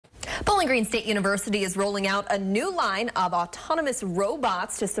Bowling Green State University is rolling out a new line of autonomous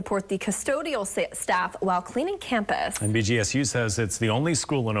robots to support the custodial staff while cleaning campus. And BGSU says it's the only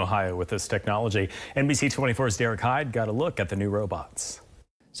school in Ohio with this technology. NBC 24's Derek Hyde got a look at the new robots.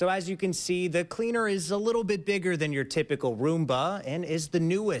 So as you can see, the cleaner is a little bit bigger than your typical Roomba and is the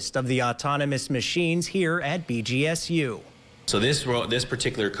newest of the autonomous machines here at BGSU. So this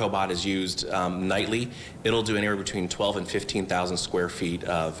particular cobot is used nightly. It'll do anywhere between 12 and 15,000 square feet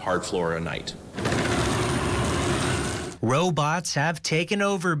of hard floor a night. Robots have taken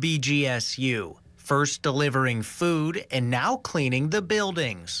over BGSU, first delivering food and now cleaning the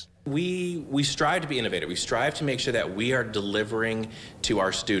buildings. We strive to be innovative. We strive to make sure that we are delivering to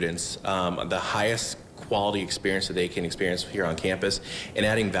our students the highest quality experience that they can experience here on campus and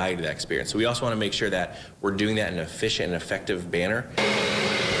adding value to that experience. So we also want to make sure that we're doing that in an efficient and effective manner.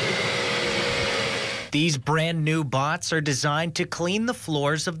 These brand new bots are designed to clean the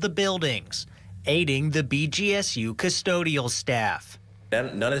floors of the buildings, aiding the BGSU custodial staff.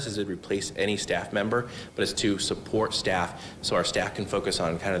 None of this is to replace any staff member, but it's to support staff so our staff can focus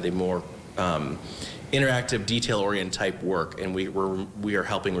on kind of the more interactive, detail-oriented type work, and we are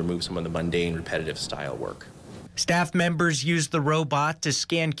helping remove some of the mundane, repetitive style work. Staff members use the robot to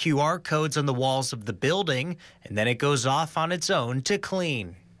scan QR codes on the walls of the building, and then it goes off on its own to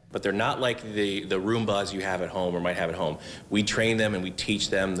clean. But they're not like the Roombas you have at home or might have at home. We train them and we teach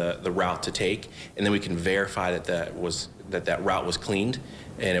them the route to take, and then we can verify that route was cleaned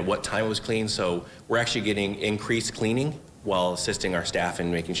and at what time it was cleaned. So we're actually getting increased cleaning while assisting our staff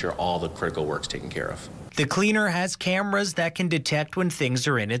in making sure all the critical work's taken care of. The cleaner has cameras that can detect when things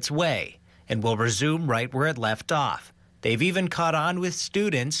are in its way and will resume right where it left off. They've even caught on with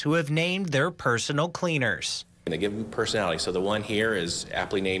students who have named their personal cleaners. And they give them personality. So the one here is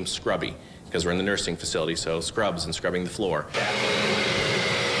aptly named Scrubby because we're in the nursing facility, so scrubs and scrubbing the floor.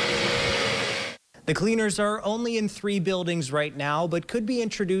 The cleaners are only in 3 buildings right now, but could be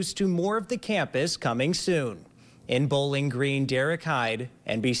introduced to more of the campus coming soon. In Bowling Green, Derek Hyde,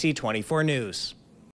 NBC 24 News.